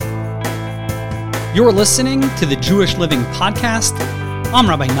You're listening to the Jewish Living Podcast. I'm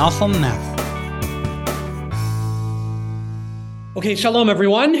Rabbi Makom. Okay, shalom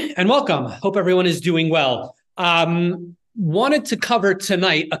everyone, and welcome. Hope everyone is doing well. Wanted to cover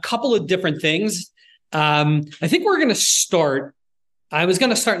tonight a couple of different things. I think we're going to start. I was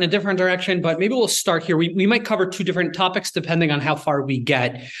going to start in a different direction, but maybe we'll start here. We might cover two different topics depending on how far we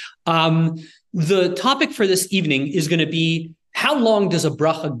get. The topic for this evening is going to be, how long does a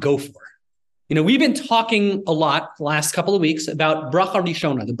bracha go for? You know, we've been talking a lot the last couple of weeks about bracha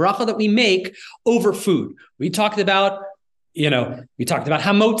rishona, the bracha that we make over food. We talked about hamotzi,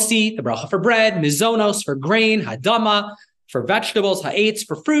 the bracha for bread, mizonos for grain, hadama for vegetables, ha'etz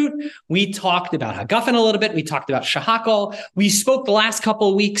for fruit. We talked about hagafen a little bit. We talked about shahakol. We spoke the last couple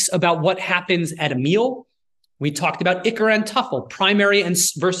of weeks about what happens at a meal. We talked about ikar and tafel, primary and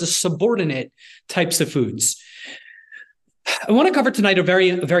versus subordinate types of foods. I want to cover tonight a very,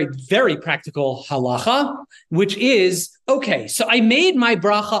 very, very practical halacha, which is, okay, so I made my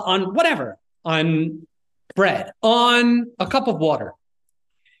bracha on whatever, on bread, on a cup of water.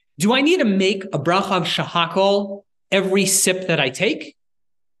 Do I need to make a bracha of shahakol every sip that I take?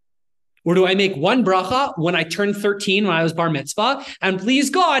 Or do I make one bracha when I turned 13, when I was bar mitzvah, and please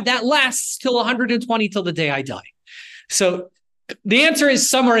God, that lasts till 120 till the day I die? So the answer is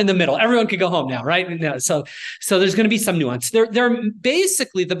somewhere in the middle. Everyone can go home now, right? No, so there's going to be some nuance. They're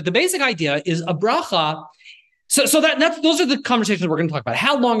basically, the basic idea is a bracha. So those are the conversations we're going to talk about.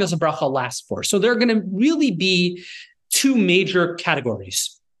 How long does a bracha last for? So there are going to really be two major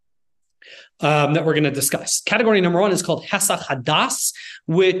categories that we're going to discuss. Category number one is called Hesech Hadaas,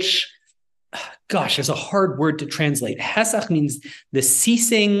 which, gosh, is a hard word to translate. Hesech means the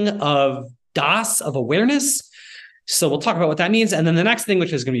ceasing of das, of awareness. So we'll talk about what that means. And then the next thing,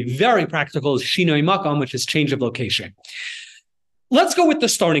 which is going to be very practical, is Shinui Makom, which is change of location. Let's go with the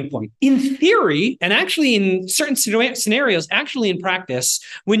starting point. In theory, and actually in certain scenarios, actually in practice,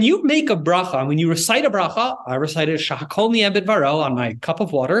 when you make a bracha, when you recite a bracha, I recited Shahakol Ni'ebed Varo on my cup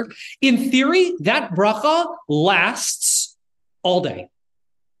of water. In theory, that bracha lasts all day.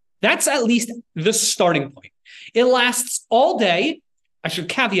 That's at least the starting point. It lasts all day. I should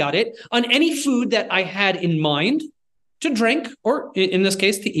caveat it, on any food that I had in mind to drink, or in this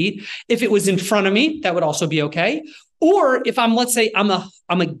case, to eat. If it was in front of me, that would also be okay. Or if let's say I'm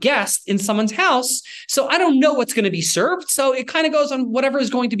a guest in someone's house, so I don't know what's going to be served. So it kind of goes on whatever is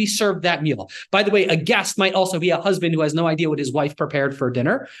going to be served that meal. By the way, a guest might also be a husband who has no idea what his wife prepared for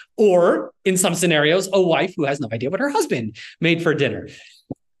dinner, or in some scenarios, a wife who has no idea what her husband made for dinner.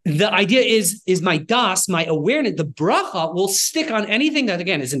 The idea is my das, my awareness, the bracha will stick on anything that,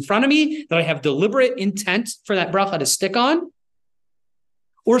 again, is in front of me, that I have deliberate intent for that bracha to stick on.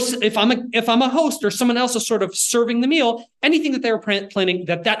 Or if I'm a host or someone else is sort of serving the meal, anything that they were planning,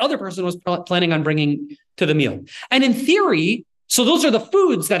 that other person was planning on bringing to the meal. And in theory, so those are the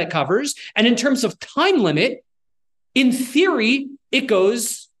foods that it covers. And in terms of time limit, in theory, it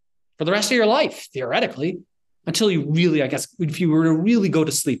goes for the rest of your life, theoretically. Until you really, I guess, if you were to really go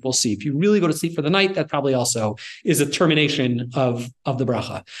to sleep, we'll see. If you really go to sleep for the night, that probably also is a termination of the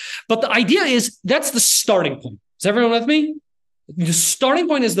bracha. But the idea is that's the starting point. Is everyone with me? The starting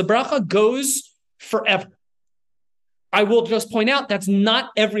point is the bracha goes forever. I will just point out that's not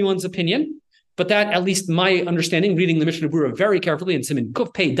everyone's opinion, but that, at least my understanding, reading the Mishnah Berurah very carefully in Siman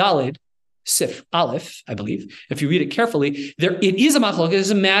Kuf Pei Daled, Sif Aleph, I believe, if you read it carefully, it is a machlok. It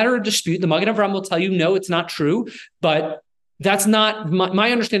is a matter of dispute. The Magen Avraham will tell you, no, it's not true, but that's not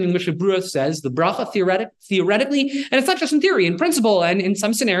my understanding. Mishnah Berurah says the bracha theoretically, and it's not just in theory, in principle, and in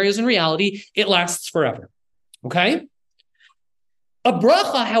some scenarios, in reality, it lasts forever. Okay? A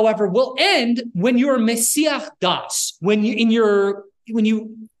bracha, however, will end when you're mesiach das, when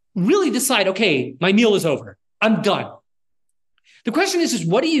you really decide, okay, my meal is over, I'm done. The question is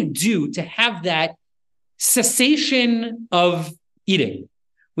what do you do to have that cessation of eating?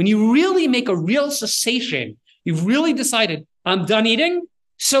 When you really make a real cessation, you've really decided, I'm done eating.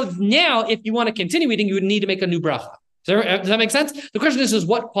 So now, if you want to continue eating, you would need to make a new bracha. Does that make sense? The question is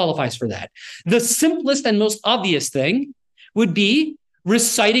what qualifies for that? The simplest and most obvious thing would be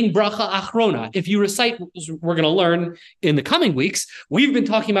reciting bracha achrona. If you recite, we're going to learn in the coming weeks, we've been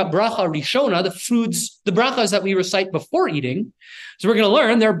talking about bracha rishona, the brachas that we recite before eating. So we're going to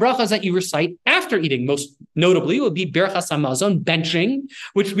learn there are brachas that you recite after eating. Most notably would be berachas hamazon, benching,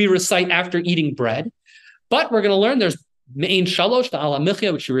 which we recite after eating bread. But we're going to learn there's mein shalosh, the ala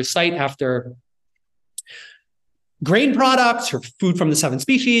michya, which you recite after grain products or food from the 7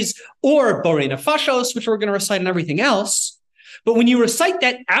 species, or borei nefashos, which we're going to recite and everything else. But when you recite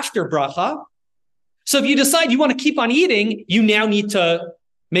that after bracha, so if you decide you want to keep on eating, you now need to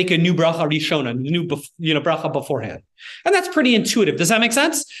make a new bracha rishona, new bracha beforehand. And that's pretty intuitive. Does that make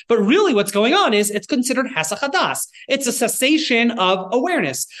sense? But really what's going on is it's considered Hesech Hadaas. It's a cessation of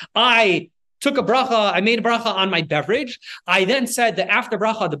awareness. I took a bracha, I made a bracha on my beverage. I then said the after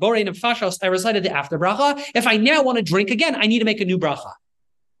bracha, the borein of fashos, I recited the after bracha. If I now want to drink again, I need to make a new bracha.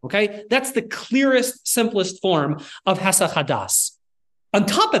 Okay? That's the clearest, simplest form of Hesech Hadaas. On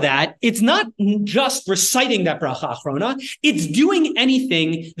top of that, it's not just reciting that bracha achrona, it's doing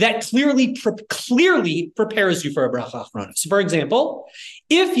anything that clearly prepares you for a bracha achrona. So for example,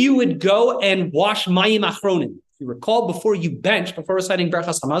 if you would go and wash mayim achronim, you recall before you bench, before reciting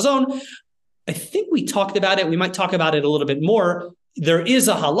brachas hamazon, I think we talked about it, we might talk about it a little bit more. There is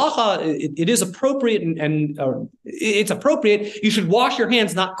a halacha, it is appropriate and it's appropriate. You should wash your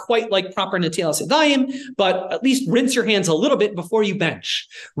hands, not quite like proper netilas yadayim, but at least rinse your hands a little bit before you bench.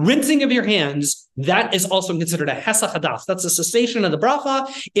 Rinsing of your hands, that is also considered a hesech hadaas. That's a cessation of the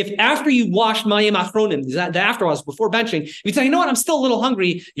bracha. If after you wash mayim achronim, the afterwards, before benching, if you say, you know what, I'm still a little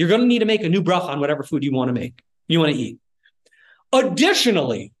hungry, you're going to need to make a new bracha on whatever food you want to eat.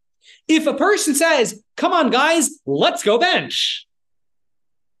 Additionally, if a person says, come on guys, let's go bench,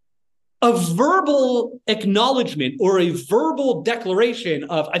 a verbal acknowledgement or a verbal declaration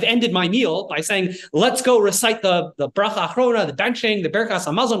of I've ended my meal by saying, let's go recite the bracha achrona, the benching, the berkas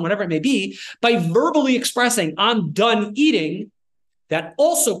hamazon, whatever it may be, by verbally expressing I'm done eating, that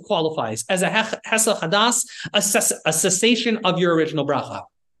also qualifies as a hesech hadaas, a cessation of your original bracha.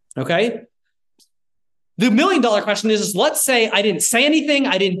 Okay? The $1 million question is let's say I didn't say anything,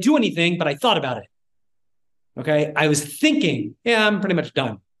 I didn't do anything, but I thought about it. Okay? I was thinking, I'm pretty much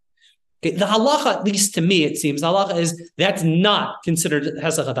done. Okay, the halacha, at least to me, it seems, the halacha is that's not considered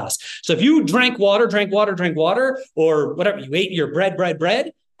hesech hadaas. So if you drank water, or whatever, you ate your bread,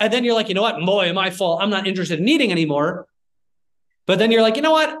 and then you're like, you know what, boy, my fault, I'm not interested in eating anymore. But then you're like, you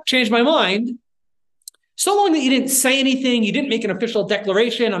know what, changed my mind. So long that you didn't say anything, you didn't make an official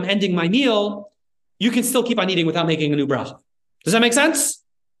declaration, I'm ending my meal, you can still keep on eating without making a new bracha. Does that make sense?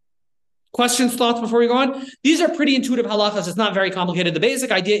 Questions, thoughts before we go on? These are pretty intuitive halachas. It's not very complicated. The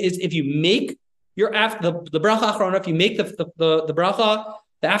basic idea is if you make your the bracha achrona, if you make the bracha,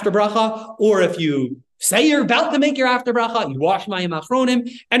 the after bracha, or if you say you're about to make your after bracha, you wash mayim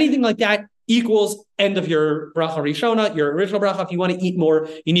achronim, anything like that equals end of your bracha rishona, your original bracha. If you want to eat more,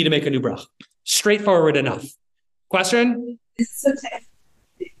 you need to make a new bracha. Straightforward enough. Question? It's okay.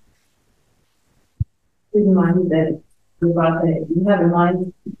 Remind that you have in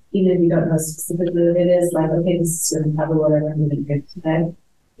mind, even if you don't know specifically what it is, like, okay, this is going to have whatever I'm going to drink today.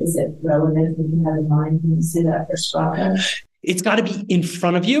 Is it relevant if you have in mind when you say that first bracha? It's got to be in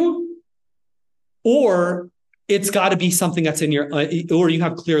front of you, or it's got to be something that's in your, or you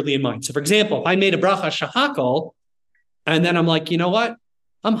have clearly in mind. So, for example, if I made a bracha shahakol, and then I'm like, you know what?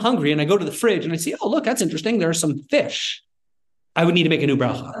 I'm hungry, and I go to the fridge and I see, oh, look, that's interesting. There's some fish. I would need to make a new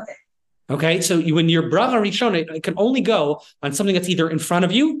bracha. Okay, so when your bracha rishona, it can only go on something that's either in front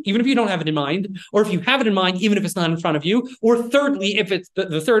of you, even if you don't have it in mind, or if you have it in mind, even if it's not in front of you, or thirdly, if it's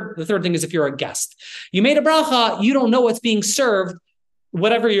the third thing is if you're a guest. You made a bracha, you don't know what's being served,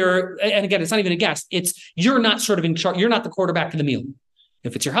 whatever and again, it's not even a guest, you're not sort of in charge, you're not the quarterback of the meal.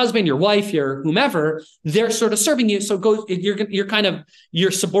 If it's your husband, your wife, your whomever, they're sort of serving you, so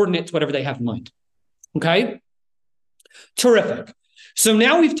you're subordinate to whatever they have in mind. Okay? Terrific. So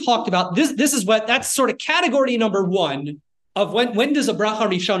now we've talked about this. That's sort of category number one of when does a bracha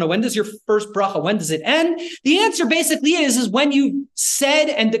rishona, when does your first bracha, when does it end? The answer basically is when you said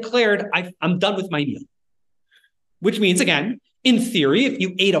and declared, I'm done with my meal. Which means, again, in theory, if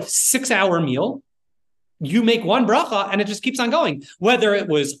you ate a 6-hour meal, you make one bracha and it just keeps on going. Whether it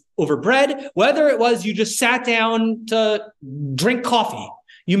was over bread, whether it was you just sat down to drink coffee,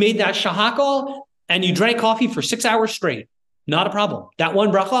 you made that shahakol and you drank coffee for 6 hours straight. Not a problem. That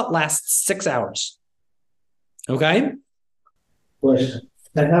one bracha lasts 6 hours. Okay? Question.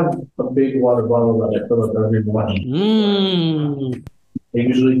 I have a big water bottle that I fill up every morning. I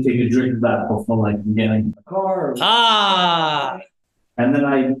usually take a drink of that before getting in the car. And then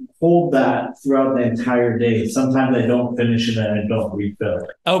I hold that throughout the entire day. Sometimes I don't finish it and I don't refill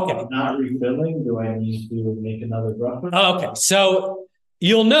it. Okay. If I'm not refilling, do I need to make another bracha? Okay. So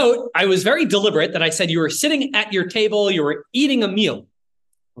you'll note I was very deliberate that I said you were sitting at your table, you were eating a meal.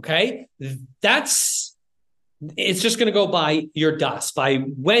 Okay? It's just going to go by your das, by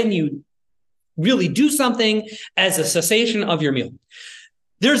when you really do something as a cessation of your meal.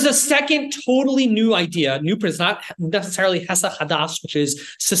 There's a second totally new idea, it's not necessarily Hesech Hadaas, which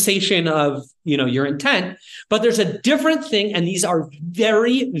is cessation of, your intent, but there's a different thing, and these are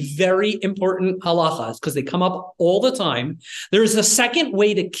very, very important halachas because they come up all the time. There's a second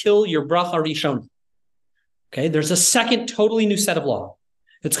way to kill your bracha rishon. Okay, there's a second totally new set of law.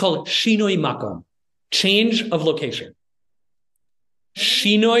 It's called Shinui Makom, change of location.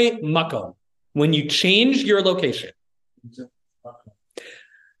 Shinui Makom, when you change your location.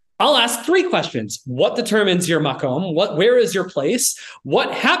 I'll ask 3 questions. What determines your makom? Where is your place?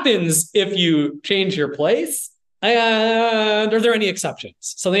 What happens if you change your place? And are there any exceptions?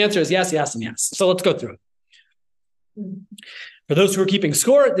 So the answer is yes, yes, and yes. So let's go through it. For those who are keeping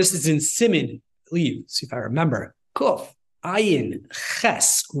score, this is in Siman, see if I remember. Kuf, Ayin,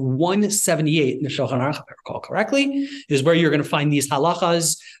 Ches, 178 in the Shulchan Aruch, if I recall correctly, is where you're going to find these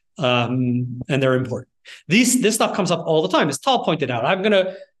halachas, and they're important. This stuff comes up all the time. As Tal pointed out, I'm going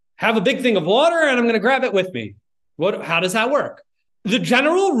to have a big thing of water and I'm going to grab it with me. How does that work? The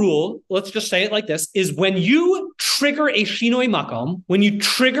general rule, let's just say it like this, is when you trigger a shinoi makom, when you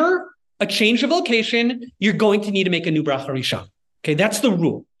trigger a change of location, you're going to need to make a new bracha rishon. Okay, that's the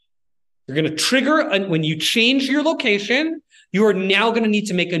rule. You're going to trigger, when you change your location, you are now going to need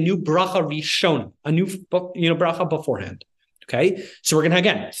to make a new bracha rishon, a new bracha beforehand. Okay, so we're going to,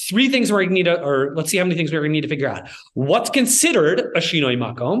 again, 3 things we're going to need to, or let's see how many things we're going to need to figure out. What's considered a shinoi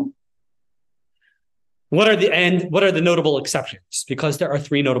makom? What are the notable exceptions? Because there are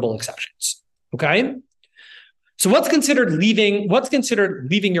 3 notable exceptions. Okay, so what's considered leaving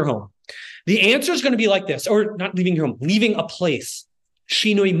your home? The answer is going to be like this, or not leaving your home, leaving a place.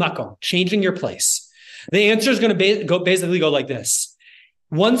 Shinoi makom, changing your place. The answer is going to basically go like this.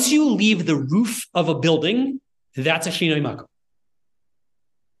 Once you leave the roof of a building, that's a shinoi makom.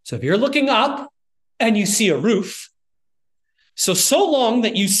 So if you're looking up and you see a roof, so long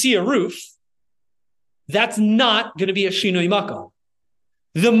that you see a roof, that's not going to be a shinoi makom.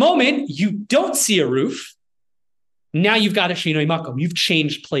 The moment you don't see a roof, now you've got a shinoi makom. You've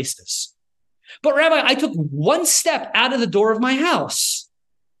changed places. But Rabbi, I took 1 step out of the door of my house.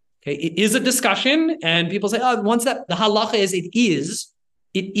 Okay, it is a discussion, and people say, 1 step. The halacha is it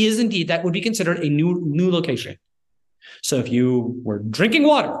is indeed, that would be considered a new location. So if you were drinking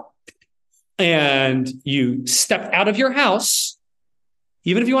water and you stepped out of your house,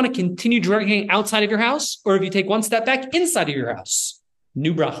 even if you want to continue drinking outside of your house, or if you take 1 step back inside of your house,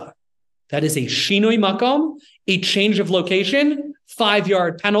 new bracha. That is a shinoi makom, a change of location,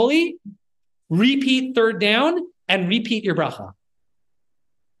 5-yard penalty, repeat 3rd down, and repeat your bracha.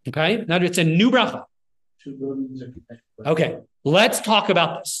 Okay, now it's a new bracha. Okay, let's talk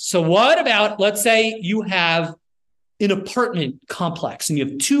about this. So what about, let's say you have an apartment complex and you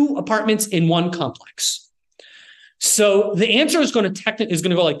have 2 apartments in 1 complex. So the answer is going to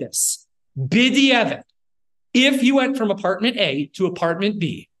go like this. B'diavad, if you went from apartment A to apartment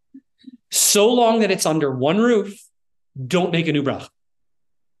B, so long that it's under 1 roof, don't make a new bracha.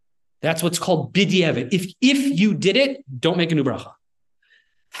 That's what's called b'diavad. If you did it, don't make a new bracha.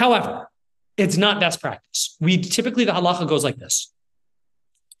 However, it's not best practice. The halacha goes like this.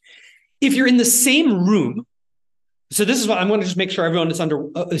 If you're in the same room, so this is what I want to just make sure everyone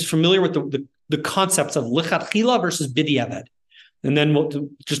is familiar with the concepts of lichatchila versus b'diavad. And then we'll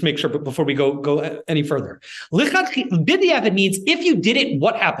just make sure before we go any further. B'diavad means if you did it,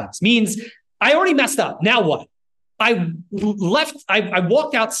 what happens? Means I already messed up. Now what? I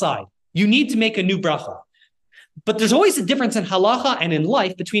walked outside. You need to make a new bracha. But there's always a difference in halacha and in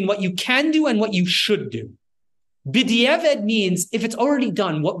life between what you can do and what you should do. B'diavad means if it's already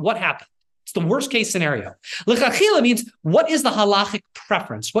done, what happened? It's the worst case scenario. Lichatchila means what is the halachic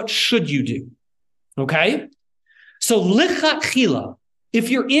preference? What should you do? Okay? So lichatchila, if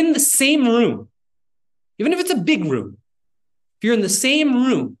you're in the same room, even if it's a big room, if you're in the same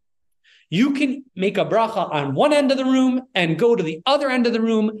room, you can make a bracha on one end of the room and go to the other end of the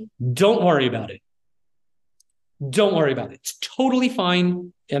room. Don't worry about it. Don't worry about it. It's totally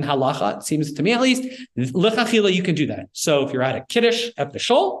fine in halacha, it seems to me at least. Lichatchila, you can do that. So if you're at a kiddush at the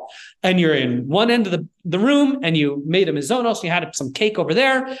shul and you're in one end of the room and you made a mizonos, you had some cake over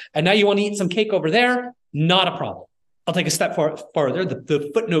there, and now you want to eat some cake over there, not a problem. I'll take a step farther.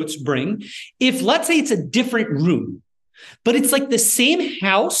 The footnotes bring, if let's say it's a different room, but it's like the same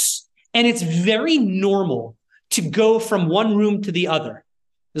house and it's very normal to go from one room to the other.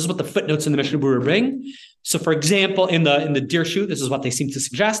 This is what the footnotes in the Mishnah Berurah bring. So, for example, in the Dirshu, this is what they seem to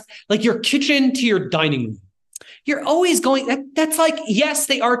suggest, like your kitchen to your dining room. You're always going, that's like, yes,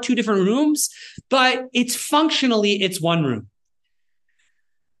 they are 2 different rooms, but it's 1 room.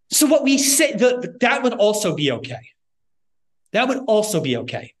 So what we say, that would also be okay. That would also be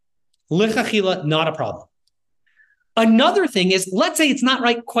okay. Lichachila, not a problem. Another thing is, let's say it's not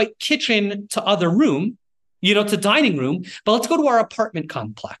right quite kitchen to other room, to dining room, but let's go to our apartment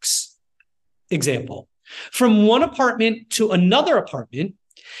complex. Example. From one apartment to another apartment,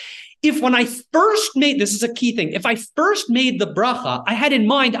 if when I first made, this is a key thing, if I first made the bracha, I had in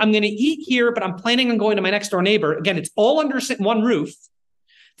mind, I'm going to eat here, but I'm planning on going to my next door neighbor. Again, it's all under one roof.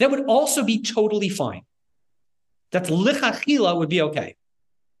 That would also be totally fine. That's lichachila would be okay.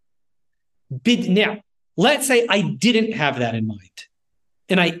 Now, let's say I didn't have that in mind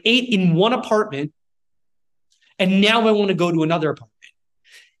and I ate in one apartment and now I want to go to another apartment.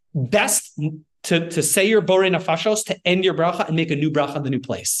 Best to say your borei nafashos, to end your bracha and make a new bracha in the new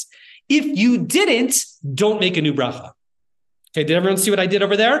place. If you didn't, don't make a new bracha. Okay, did everyone see what I did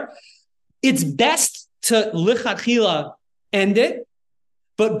over there? It's best to lichatchila end it,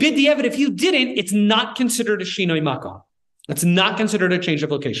 but b'diavad, if you didn't, it's not considered a shinui makom. It's not considered a change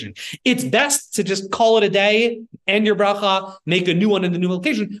of location. It's best to just call it a day, end your bracha, make a new one in the new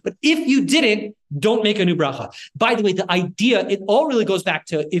location. But if you didn't, don't make a new bracha. By the way, the idea, it all really goes back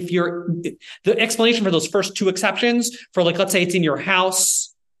to the explanation for those first two exceptions for, like, let's say it's in your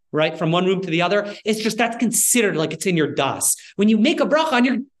house, right, from one room to the other. It's just that's considered like it's in your das. When you make a bracha on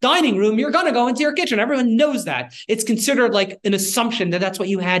your dining room, you're going to go into your kitchen. Everyone knows that. It's considered like an assumption that that's what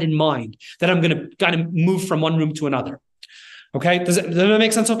you had in mind, that I'm going to kind of move from one room to another. Okay, does that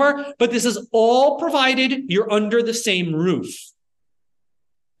make sense so far? But this is all provided you're under the same roof.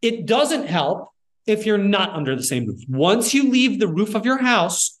 It doesn't help if you're not under the same roof. Once you leave the roof of your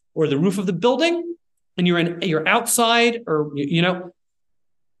house or the roof of the building, and you're outside, or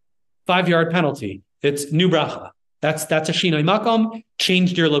 5-yard penalty. It's new bracha. That's a shinui makom.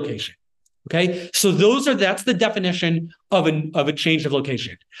 Changed your location. Okay, so that's the definition of a change of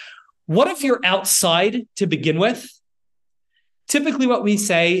location. What if you're outside to begin with? Typically what we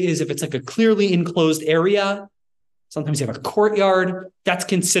say is if it's like a clearly enclosed area, sometimes you have a courtyard, that's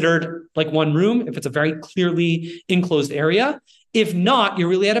considered like one room if it's a very clearly enclosed area. If not, you're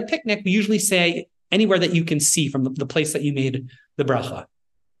really at a picnic, we usually say anywhere that you can see from the place that you made the bracha.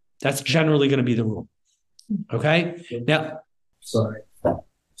 That's generally going to be the rule. Okay? Now, sorry.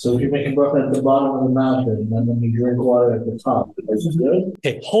 So if you're making bracha at the bottom of the mountain, and then you drink water at the top, is it good?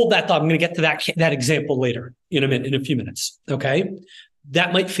 Okay, hold that thought. I'm going to get to that example later in a few minutes. Okay,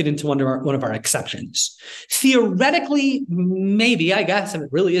 that might fit into one of our exceptions. Theoretically, maybe, I guess, if it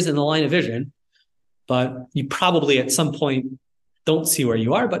really is in the line of vision, but you probably at some point don't see where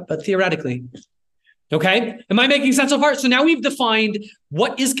you are. But theoretically, okay. Am I making sense so far? So now we've defined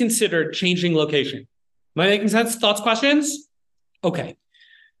what is considered changing location. Am I making sense? Thoughts, questions? Okay.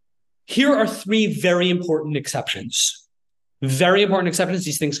 Here are 3 very important exceptions. Very important exceptions.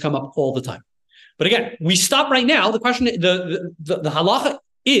 These things come up all the time. But again, we stop right now. The question, the halacha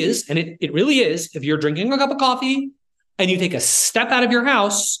is, and it really is, if you're drinking a cup of coffee and you take a step out of your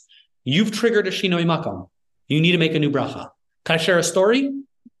house, you've triggered a shinui makom. You need to make a new bracha. Can I share a story?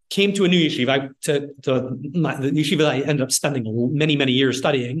 Came to a new yeshiva, the yeshiva that I ended up spending many, many years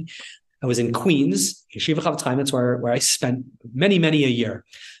studying. I was in Queens, Yeshiva Chavetz Chaim. That's where I spent many, many a year.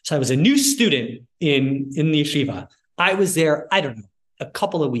 So I was a new student in the yeshiva. I was there, I don't know, a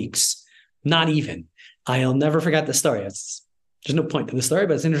couple of weeks, not even. I'll never forget the story. There's no point to the story,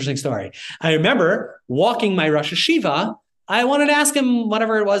 but it's an interesting story. I remember walking my Rosh Yeshiva. I wanted to ask him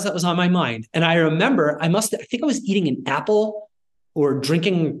whatever it was that was on my mind. And I remember I think I was eating an apple or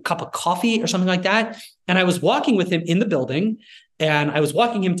drinking a cup of coffee or something like that. And I was walking with him in the building, and I was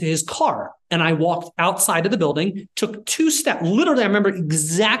walking him to his car, and I walked outside of the building, took 2 steps. Literally, I remember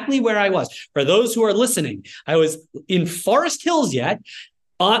exactly where I was. For those who are listening, I was in Forest Hills yet,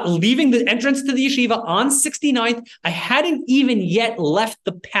 leaving the entrance to the yeshiva on 69th. I hadn't even yet left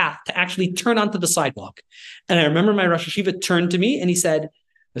the path to actually turn onto the sidewalk. And I remember my Rosh Yeshiva turned to me and he said,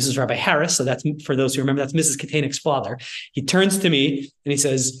 this is Rabbi Harris. So that's, for those who remember, that's Mrs. Katanek's father. He turns to me and he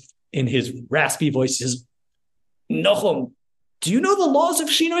says, in his raspy voice, he says, Nochum, do you know the laws of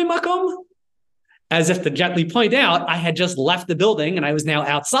Shinui Makom? As if to gently point out, I had just left the building and I was now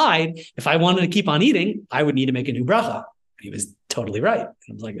outside. If I wanted to keep on eating, I would need to make a new bracha. He was totally right.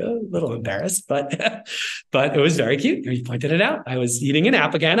 I was like, a little embarrassed, but it was very cute. He pointed it out. I was eating an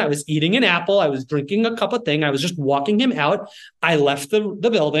apple again. I was eating an apple. I was drinking a cup of thing. I was just walking him out. I left the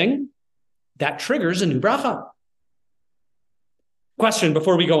building. That triggers a new bracha. Question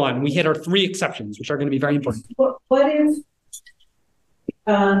before we go on. We hit our 3 exceptions, which are going to be very important. What if,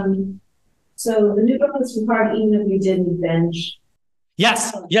 so the new bracha is required even if you didn't bench?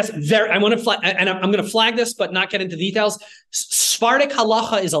 Yes. I want to flag, and I'm going to flag this, but not get into details. Sephardic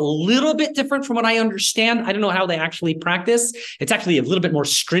halacha is a little bit different from what I understand. I don't know how they actually practice. It's actually a little bit more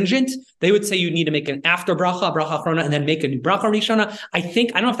stringent. They would say you need to make an after bracha achrona, and then make a new bracha rishona. I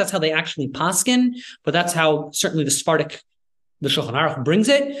don't know if that's how they actually paskin, but that's how certainly the Shulchan Aruch brings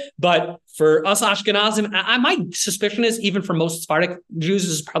it. But for us Ashkenazim, my suspicion is even for most Sephardic Jews,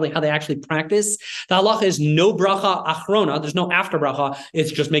 this is probably how they actually practice. The halacha is no bracha achrona. There's no after bracha.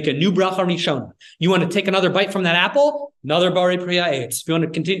 It's just make a new bracha rishona. You want to take another bite from that apple? Another bari priya eitz. If you want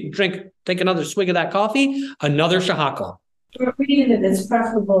to continue take another swig of that coffee, another shahakal. We're reading that it's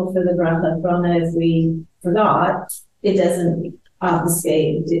preferable for the bracha achrona if we forgot. It doesn't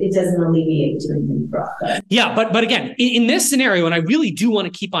obfuscate. It doesn't alleviate doing the bracha. Yeah, but again, in this scenario, when I really do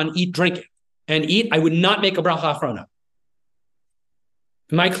want to keep on drinking and eat, I would not make a bracha achrona.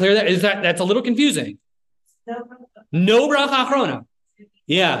 Am I clear? That's a little confusing. No bracha achrona.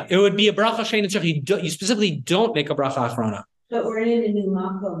 Yeah, it would be a bracha shein tzarich. You specifically don't make a bracha achrona. But we're in a new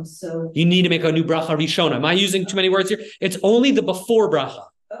makom, so you need to make a new bracha rishona. Am I using too many words here? It's only the before bracha,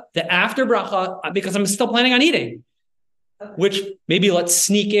 the after bracha, because I'm still planning on eating. Okay. Which maybe let's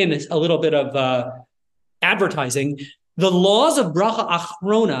sneak in a little bit of advertising. The laws of bracha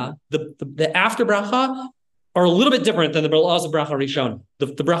achrona, the after bracha, are a little bit different than the laws of bracha rishona, the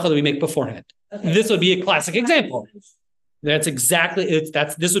bracha that we make beforehand. Okay. This would be a classic example. That's exactly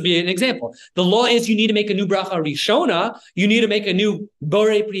this would be an example. The law is you need to make a new bracha rishona, you need to make a new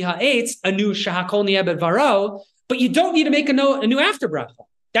borei pri ha'etz, a new shahakol ni'ebed varo, but you don't need to make a new after bracha.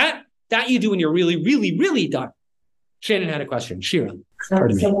 That you do when you're really, really, really done. Shannon had a question. Shira.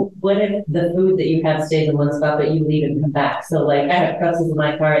 So what if the food that you have stays in one spot, but you leave and come back? So like I have pretzels in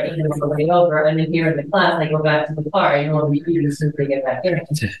my car, eat them on the way over, and then here in the class, I go back to the car. You know, you just simply get back here.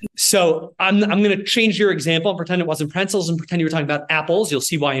 So I'm going to change your example and pretend it wasn't pretzels and pretend you were talking about apples. You'll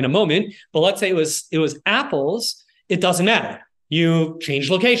see why in a moment. But let's say it was apples. It doesn't matter. You changed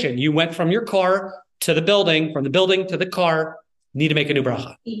location. You went from your car to the building, from the building to the car. Need to make a new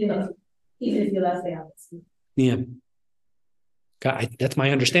bracha. Even if you left the apples. Yeah. God, that's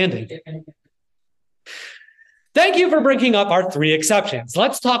my understanding. Thank you for bringing up our three exceptions.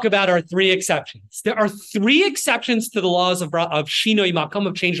 Let's talk about our three exceptions. There are three exceptions to the laws of Shinui Makom,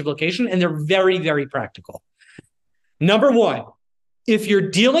 of change of location, and they're very, very practical. Number one, if you're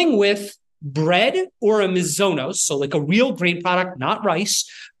dealing with bread or a mizonos, so like a real grain product, not rice,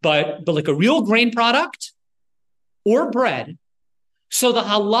 but like a real grain product or bread, so the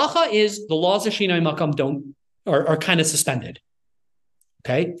halacha is the laws of Shinui Makom are kind of suspended.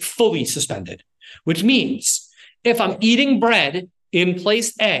 Okay, fully suspended, which means if I'm eating bread in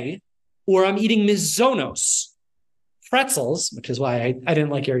place A, or I'm eating mizonos, pretzels, which is why I didn't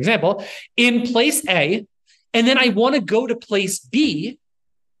like your example, in place A, and then I want to go to place B,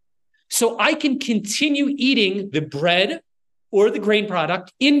 so I can continue eating the bread or the grain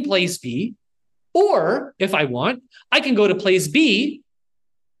product in place B, or if I want, I can go to place B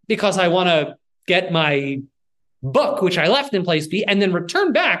because I want to get my book, which I left in place B, and then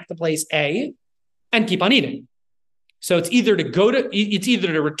return back to place A and keep on eating. So it's either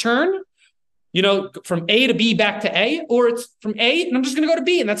to return, from A to B back to A, or it's from A and I'm just going to go to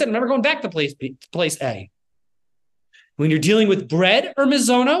B and that's it. I'm never going back to place B, to place A. When you're dealing with bread or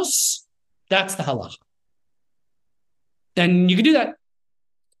mizonos, that's the halacha. And you can do that.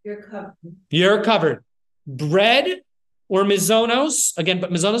 You're covered. Bread or mizonos, again,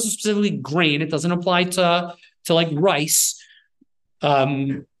 but mizonos is specifically grain. It doesn't apply to like rice.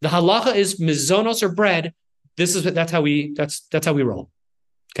 The halacha is mizonos or bread. That's how we roll.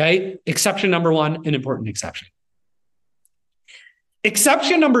 Okay. Exception number one, an important exception.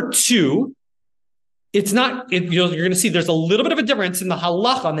 Exception number two, you're going to see there's a little bit of a difference in the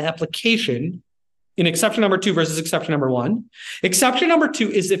halacha on the application in exception number two versus exception number one. Exception number two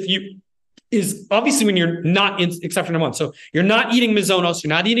is obviously when you're not in exception number one. So you're not eating mizonos, you're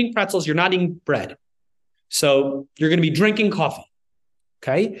not eating pretzels, you're not eating bread. So you're going to be drinking coffee,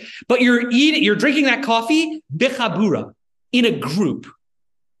 okay? But you're drinking that coffee bichabura, in a group.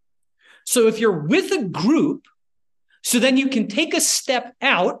 So if you're with a group, so then you can take a step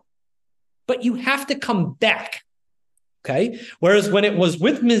out, but you have to come back, okay? Whereas when it was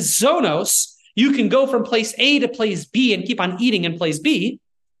with mizonos, you can go from place A to place B and keep on eating in place B.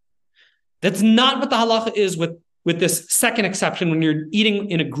 That's not what the halacha is with this second exception when you're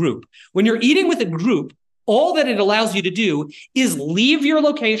eating in a group. When you're eating with a group, all that it allows you to do is leave your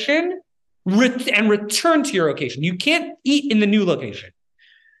location and return to your location. You can't eat in the new location.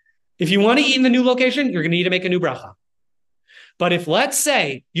 If you want to eat in the new location, you're going to need to make a new bracha. But if, let's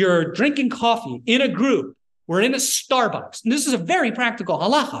say, you're drinking coffee in a group, we're in a Starbucks, and this is a very practical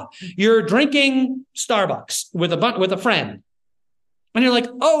halacha. You're drinking Starbucks with a friend. and you're like,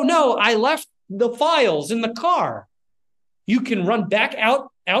 oh no, I left the files in the car. You can run back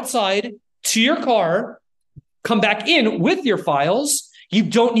outside to your car, come back in with your files. You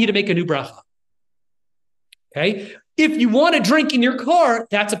don't need to make a new bracha. Okay? If you want to drink in your car,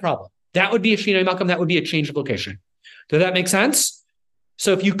 that's a problem. That would be a Shinui Makom. That would be a change of location. Does that make sense?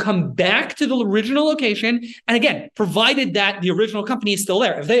 So if you come back to the original location, and again, provided that the original company is still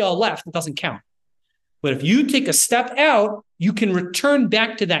there, if they all left, it doesn't count. But if you take a step out, you can return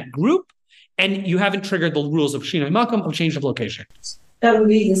back to that group, and you haven't triggered the rules of Shinui Makom, of change of location. That would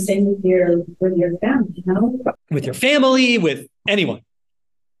be the same with your family, With your family, with anyone.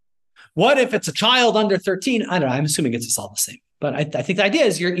 What if it's a child under 13? I don't know. I'm assuming it's all the same. But I think the idea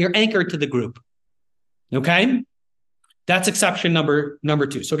is you're anchored to the group. Okay? That's exception number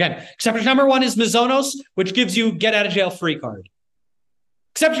 2. So again, exception number 1 is Mizonos, which gives you get out of jail free card.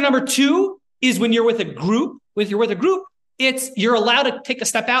 Exception number 2 is when you're with a group. When you're with a group, you're allowed to take a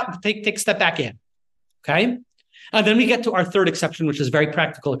step out and take a step back in. Okay? And then we get to our third exception, which is a very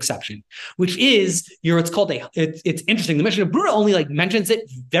practical exception, which is it's interesting. The Mishnah Berurah only mentions it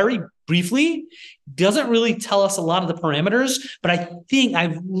very briefly, doesn't really tell us a lot of the parameters, but I think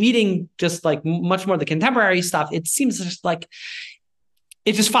I'm reading just much more of the contemporary stuff. It seems just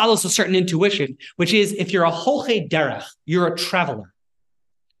it just follows a certain intuition, which is if you're a holchei derech, you're a traveler.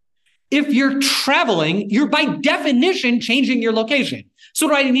 If you're traveling, you're by definition changing your location. So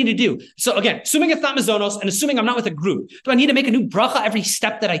what do I need to do? So again, assuming it's not Mizonos and assuming I'm not with a group, do I need to make a new bracha every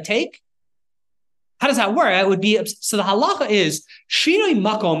step that I take? How does that work? So the halacha is Shinui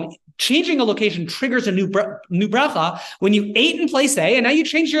Makom, changing a location triggers a new bracha when you ate in place A and now you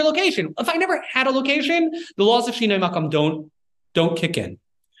change your location. If I never had a location, the laws of Shinui Makom don't kick in.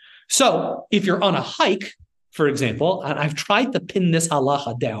 So if you're on a hike, for example, and I've tried to pin this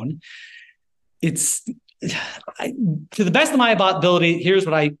halacha down, to the best of my ability, here's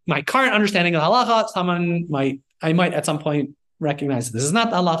what my current understanding of halacha. I might at some point recognize this is not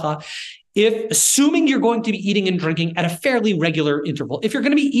the halacha. Assuming you're going to be eating and drinking at a fairly regular interval, if you're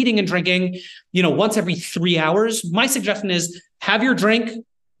going to be eating and drinking, once every 3 hours, my suggestion is have your drink,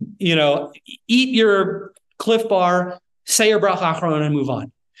 eat your Cliff Bar, say your bracha achrona, and move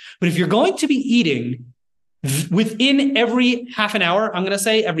on. But if you're going to be eating within every half an hour, I'm going to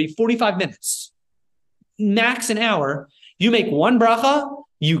say every 45 minutes, max an hour, you make one bracha,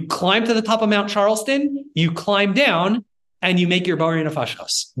 you climb to the top of Mount Charleston, you climb down, and you make your bari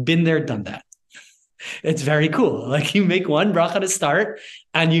nefashos. Been there, done that. It's very cool. You make one bracha to start,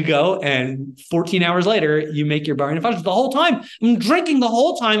 and you go, and 14 hours later, you make your bari nefashos. The whole time, I'm drinking the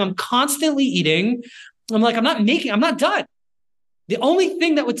whole time, I'm constantly eating. I'm not done. The only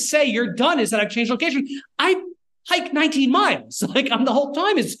thing that would say you're done is that I've changed location. I hike 19 miles. The whole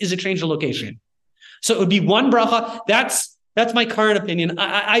time is a change of location. So it would be one bracha. That's my current opinion.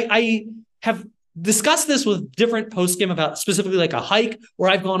 I have discussed this with different poskim about specifically a hike where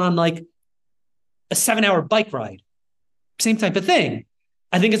I've gone on a 7-hour bike ride. Same type of thing.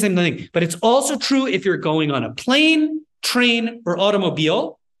 I think it's the same thing. But it's also true if you're going on a plane, train, or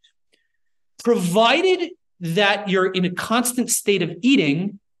automobile, provided that you're in a constant state of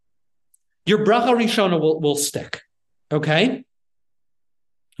eating, your bracha rishona will stick. Okay?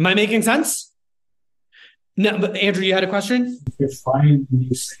 Am I making sense? No, but Andrew, you had a question? You're fine when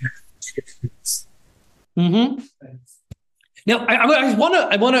you say it. Mm-hmm. Now, I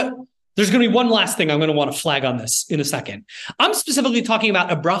want to. There's going to be one last thing I'm going to want to flag on this in a second. I'm specifically talking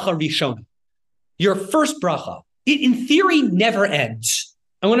about a bracha rishona. Your first bracha. It, in theory, never ends.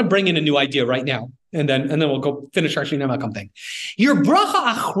 I want to bring in a new idea right now, and then we'll go finish our Shinui Makom thing. Your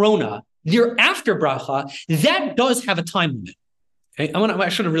bracha achrona, your after bracha, that does have a time limit. Okay? I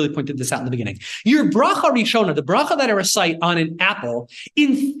should have really pointed this out in the beginning. Your bracha rishona, the bracha that I recite on an apple,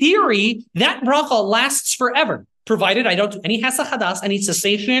 in theory, that bracha lasts forever, provided I don't do any Hesech Hadaas, any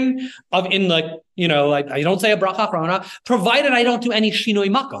cessation I don't say a bracha achrona, provided I don't do any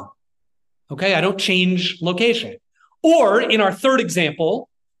Shinui Makom. Okay, I don't change location. Or in our third example,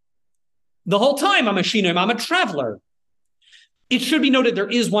 the whole time I'm a traveler. It should be noted there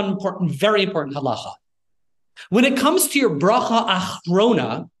is one very important halacha. When it comes to your bracha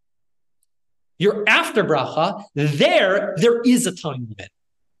achrona, your after bracha, there is a time limit.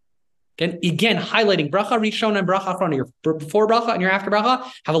 Again, highlighting bracha rishona and bracha achrona, your before bracha and your after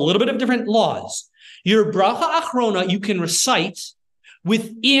bracha have a little bit of different laws. Your bracha achrona you can recite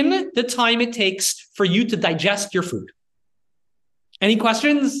within the time it takes for you to digest your food. Any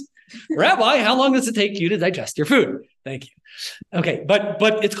questions? Rabbi, how long does it take you to digest your food? Thank you. Okay,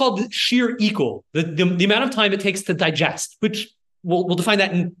 but it's called sheer equal, the amount of time it takes to digest, which we'll define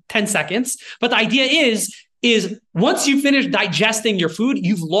that in 10 seconds. But the idea is is once you finish digesting your food,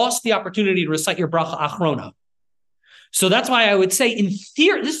 you've lost the opportunity to recite your bracha achrona. So that's why I would say in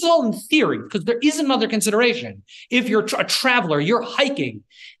theory, this is all in theory, because there is another consideration. If you're a traveler, you're hiking,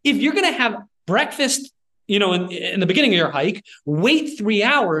 if you're going to have breakfast, in the beginning of your hike, wait 3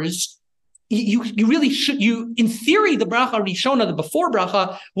 hours, you really should, in theory, the bracha rishona, the before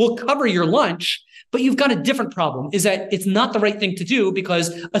bracha, will cover your lunch, but you've got a different problem, is that it's not the right thing to do because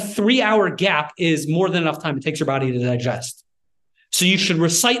a 3-hour gap is more than enough time it takes your body to digest. So you should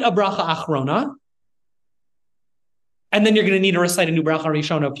recite a bracha achrona, and then you're going to need to recite a new bracha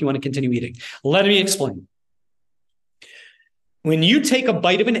rishona if you want to continue eating. Let me explain. When you take a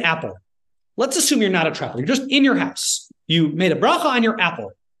bite of an apple, let's assume you're not a traveler, you're just in your house. You made a bracha on your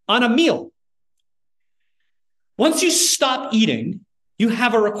apple, on a meal. Once you stop eating, you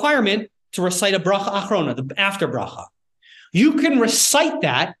have a requirement to recite a bracha achrona, the after bracha. You can recite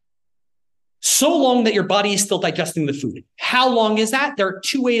that so long that your body is still digesting the food. How long is that? There are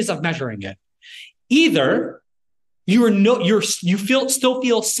 2 ways of measuring it. Either you still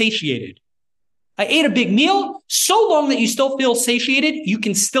feel satiated. I ate a big meal, so long that you still feel satiated, you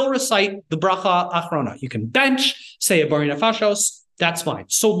can still recite the bracha achrona. You can bench, say a bari nefashos, that's fine.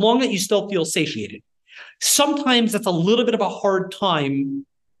 So long that you still feel satiated. Sometimes that's a little bit of a hard time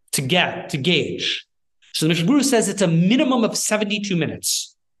to gauge. So the Mishnah Berurah says it's a minimum of 72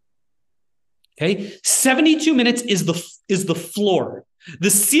 minutes. Okay, 72 minutes is the floor. The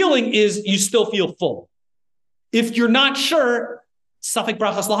ceiling is you still feel full. If you're not sure, Safek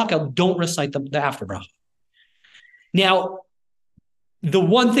brachas lahakal, don't recite the after bracha. Now, the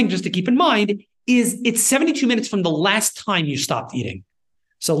one thing just to keep in mind is it's 72 minutes from the last time you stopped eating.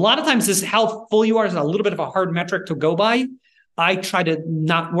 So a lot of times this how full you are is a little bit of a hard metric to go by. I try to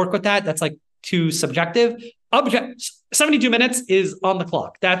not work with that. That's like too subjective. 72 minutes is on the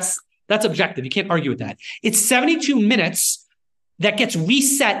clock. That's objective. You can't argue with that. It's 72 minutes that gets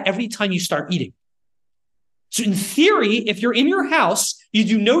reset every time you start eating. So in theory, if you're in your house, you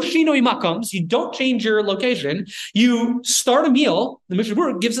do no Shinui Makoms, you don't change your location, you start a meal, the Mishnah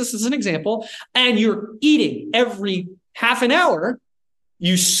Berurah gives us as an example, and you're eating every half an hour,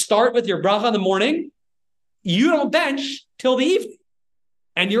 you start with your bracha in the morning, you don't bench till the evening,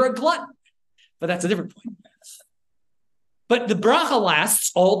 and you're a glutton. But that's a different point. But the bracha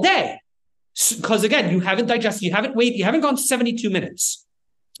lasts all day. Because again, you haven't digested, you haven't gone 72 minutes.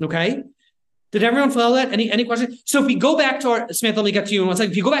 Okay? Did everyone follow that? Any questions? So if we go back to our, Samantha, let me get to you in 1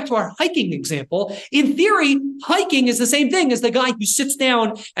 second. If you go back to our hiking example, in theory, hiking is the same thing as the guy who sits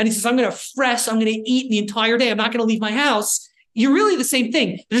down and he says, I'm going to eat the entire day. I'm not going to leave my house. You're really the same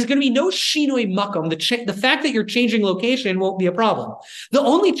thing. There's going to be no Shinui Makom. The fact that you're changing location won't be a problem. The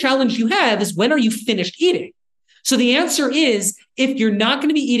only challenge you have is when are you finished eating? So the answer is, if you're not going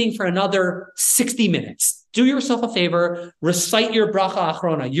to be eating for another 60 minutes, do yourself a favor, recite your bracha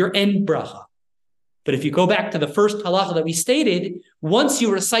achrona, your end bracha. But if you go back to the first halacha that we stated, once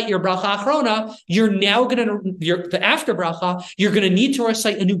you recite your bracha achrona, the after bracha, you're going to need to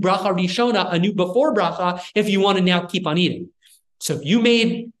recite a new bracha rishona, a new before bracha, if you want to now keep on eating. So if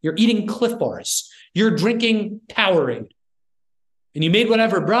you're eating Cliff Bars, you're drinking Powerade, and you made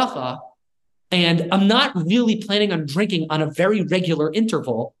whatever bracha, and I'm not really planning on drinking on a very regular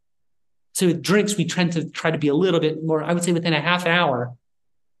interval. So with drinks, we tend to try to be a little bit more, I would say within a half hour.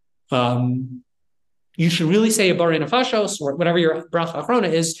 You should really say a bari nefashos or whatever your bracha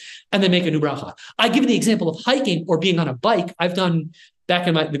achrona is, and then make a new bracha. I give you the example of hiking or being on a bike. I've done back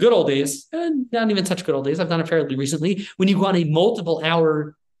in the good old days, and not even such good old days. I've done it fairly recently. When you go on a multiple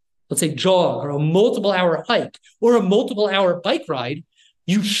hour, let's say jog, or a multiple hour hike, or a multiple hour bike ride,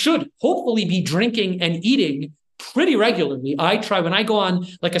 you should hopefully be drinking and eating pretty regularly. I try when I go on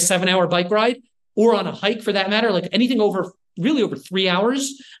like a 7-hour bike ride or on a hike for that matter, like anything over 3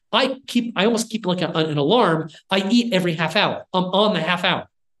 hours, I almost keep like an alarm. I eat every half hour. I'm on the half hour.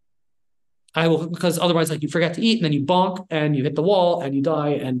 I will, because otherwise, like you forget to eat and then you bonk and you hit the wall and you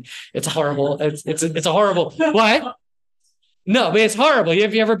die and it's horrible. It's a horrible. What? No, but it's horrible.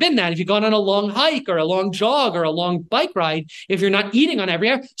 Have you ever been that? If you've gone on a long hike or a long jog or a long bike ride, if you're not eating on every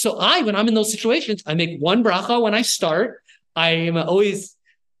hour. So when I'm in those situations, I make one bracha when I start. I am always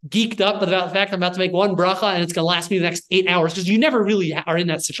geeked up about the fact I'm about to make one bracha and it's going to last me the next 8 hours, because you never really are in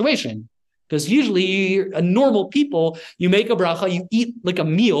that situation. Because usually a normal people, you make a bracha, you eat like a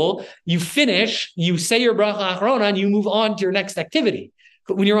meal, you finish, you say your bracha achrona, and you move on to your next activity.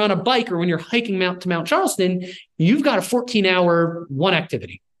 But when you're on a bike or when you're hiking to Mount Charleston, you've got a 14-hour one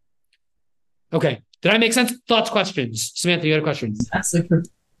activity. Okay. Did I make sense? Thoughts, questions? Samantha, you had a question? Absolutely.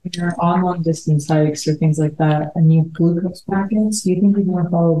 You're on long distance hikes or things like that, and you have glucose packets, do you think you're going to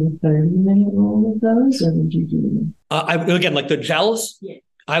follow the 30-minute rule of those, or would you do? Again, like the gels, Yeah.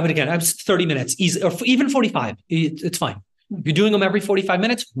 I was 30 minutes, easy, or even 45. It's fine. If you're doing them every 45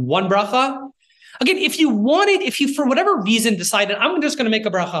 minutes, one bracha. Again, if you for whatever reason decided, I'm just going to make a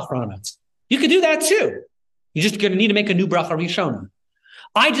bracha achronas, you could do that too. You're just going to need to make a new bracha rishona.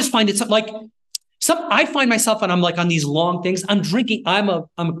 I just find it like I find myself when I'm like on these long things, I'm drinking. I'm a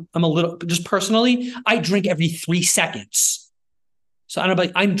little, just personally, I drink every 3 seconds. So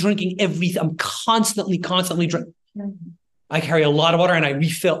I'm drinking I'm constantly drinking. I carry a lot of water and I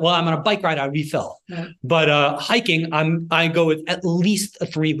refill. Well, I'm on a bike ride, I refill. Yeah. But hiking, I go with at least a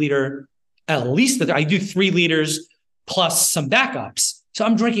 3 liter. I do 3 liters plus some backups. So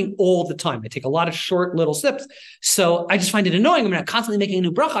I'm drinking all the time. I take a lot of short little sips. So I just find it annoying. I'm not constantly making a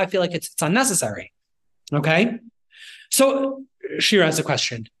new bracha. I feel like it's unnecessary. Okay. So Shira has a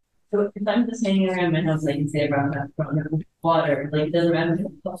question. So if I'm just hanging around my house, I can say bracha from water. Like it doesn't matter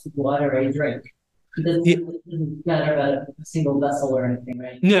what cups of water I drink. It doesn't matter about a single vessel or anything,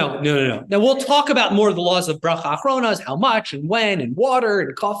 right? No. Now we'll talk about more of the laws of bracha achronas, how much and when, and water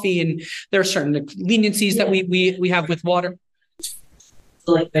and coffee, and there are certain leniencies that we have with water.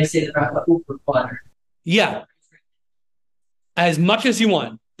 So like if I say the bracha over water. Yeah. As much as you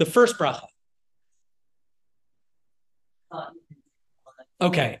want. The first bracha.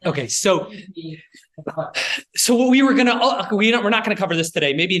 Okay. So what we were we're not going to cover this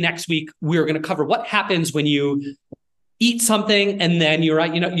today. Maybe next week we're going to cover what happens when you eat something and then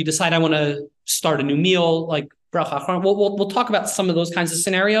you decide I want to start a new meal, like bracha achron. We'll talk about some of those kinds of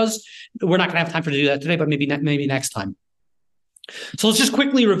scenarios. We're not going to have time to do that today, but maybe next time. So let's just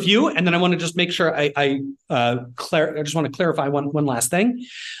quickly review, and then I want to just make sure I just want to clarify one last thing.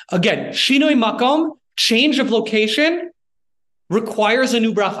 Again, Shinui Makom, change of location, requires a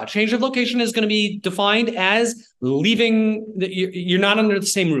new bracha. Change of location is going to be defined as leaving, you're not under the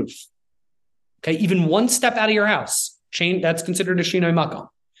same roof. Okay, even one step out of your house, that's considered a Shinui Makom.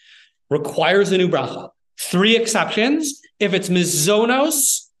 Requires a new bracha. 3 exceptions. If it's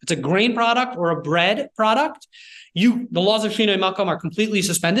mizonos, it's a grain product or a bread product, the laws of Shinui Makom are completely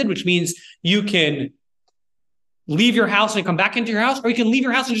suspended, which means you can leave your house and come back into your house, or you can leave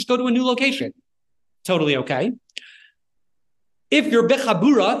your house and just go to a new location. Totally okay. If you're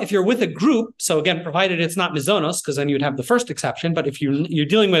bechabura, if you're with a group, so again, provided it's not mizonos, because then you'd have the first exception, but if you're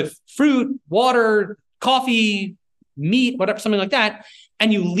dealing with fruit, water, coffee, meat, whatever, something like that,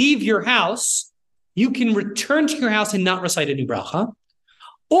 and you leave your house, you can return to your house and not recite a new bracha.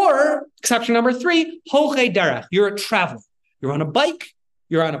 Or exception number 3, hoche derech, you're a traveler. You're on a bike,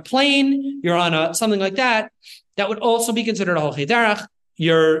 you're on a plane, you're on something like that. That would also be considered a hoche derech.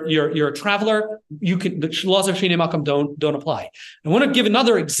 You're a traveler. The laws of Shinui Makom don't apply. I want to give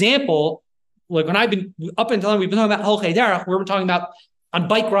another example. Like when up until now, we've been talking about hoche derech, where we're talking about on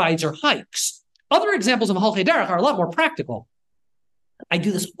bike rides or hikes. Other examples of hoche derech are a lot more practical. I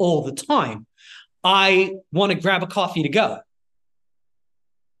do this all the time. I want to grab a coffee to go.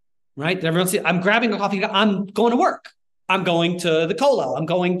 Right? Everyone see, I'm grabbing a coffee. I'm going to work. I'm going to the kollel. I'm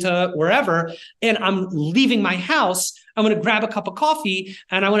going to wherever, and I'm leaving my house. I'm going to grab a cup of coffee,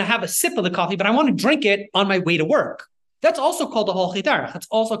 and I want to have a sip of the coffee, but I want to drink it on my way to work. That's also called a hoche derech. That's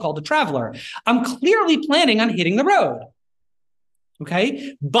also called a traveler. I'm clearly planning on hitting the road.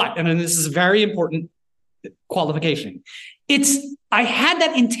 Okay? But, and this is a very important qualification, I had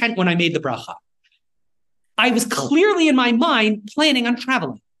that intent when I made the bracha. I was clearly in my mind planning on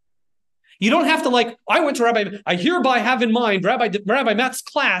traveling. You don't have to I went to I hereby have in mind Rabbi Matt's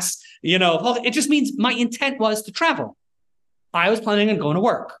class, it just means my intent was to travel. I was planning on going to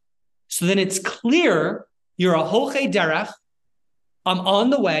work. So then it's clear you're a hoche derech. I'm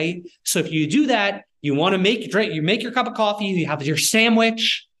on the way. So if you do that, you want to you make your cup of coffee, you have your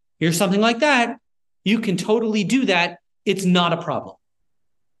sandwich, or something like that, you can totally do that. It's not a problem.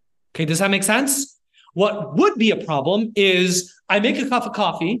 Okay, does that make sense? What would be a problem is I make a cup of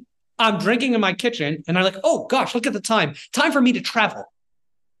coffee, I'm drinking in my kitchen, and I'm like, oh gosh, look at the time. Time for me to travel.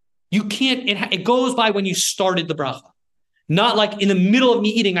 You can't, it goes by when you started the bracha. Not like in the middle of me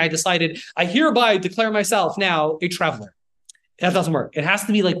eating, I decided, I hereby declare myself now a traveler. That doesn't work. It has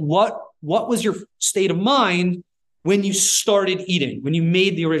to be like, what was your state of mind when you started eating, when you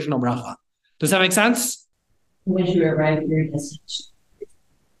made the original bracha? Does that make sense? When you arrive at your destination,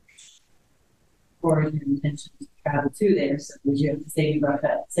 or your intention to travel to there, so would you have to say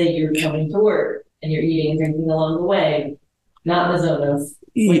bracha? Say you're coming to work and you're eating and drinking along the way, not the zonos.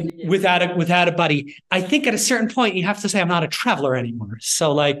 Without a buddy. I think at a certain point you have to say I'm not a traveler anymore.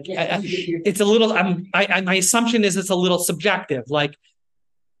 So it's a little. My assumption is it's a little subjective. Like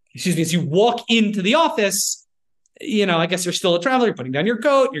as you walk into the office, I guess you're still a traveler, you're putting down your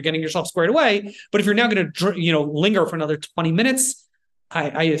coat, you're getting yourself squared away. But if you're now going to, linger for another 20 minutes,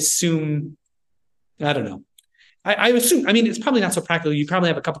 I assume, I don't know. I assume, it's probably not so practical. You probably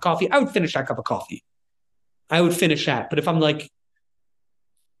have a cup of coffee. I would finish that cup of coffee. I would finish that. But if I'm like,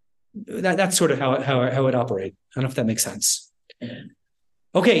 that's sort of how I would operate. I don't know if that makes sense.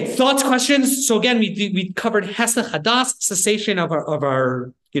 Okay, thoughts, questions? So again, we covered Hesech, Hadaas, cessation of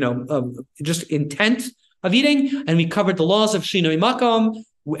our of just intent of eating, and we covered the laws of Shinui Makom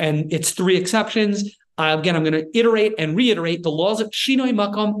and its 3 exceptions. Again, I'm going to iterate and reiterate the laws of Shinui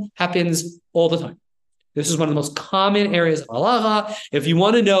Makom happens all the time. This is one of the most common areas of halacha. If you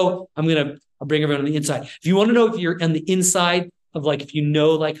want to know, I'll bring everyone on the inside. If you want to know if you're on the inside of if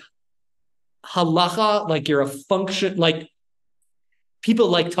halacha, you're a function, people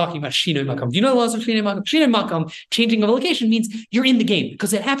like talking about Shinui Makom. Do you know the laws of Shinui Makom? Shinui Makom, changing of a location, means you're in the game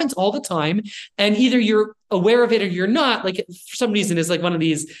because it happens all the time. And either you're aware of it or you're not. For some reason, it's one of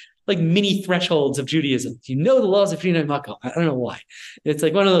these mini thresholds of Judaism. You know the laws of Shinui Makom. I don't know why. It's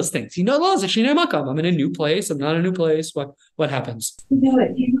one of those things. You know the laws of Shinui Makom. I'm in a new place. I'm not in a new place. What happens?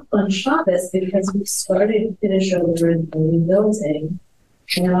 It came up on Shabbos because we started to finish over in the rebuilding.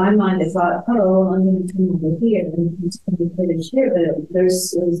 And in my mind, I thought, I'm going to come over here and it's going to be finished here, but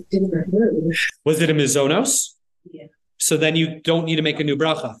there's different moves. Was it a mizonos? Yeah. So then you don't need to make a new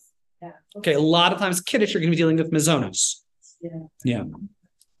bracha. Yeah. Okay, a lot of times Kiddush, you're going to be dealing with mizonos. Yeah.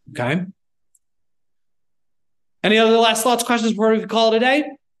 Okay. Any other last thoughts, questions before we call it a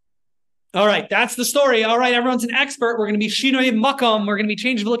day? All right, that's the story. All right, everyone's an expert. We're going to be Shinui Makom. We're going to be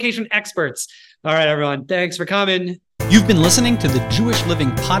change of location experts. All right, everyone. Thanks for coming. You've been listening to the Jewish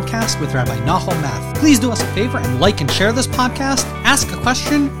Living Podcast with Rabbi Nahum Math. Please do us a favor and like and share this podcast, ask a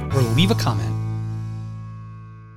question, or leave a comment.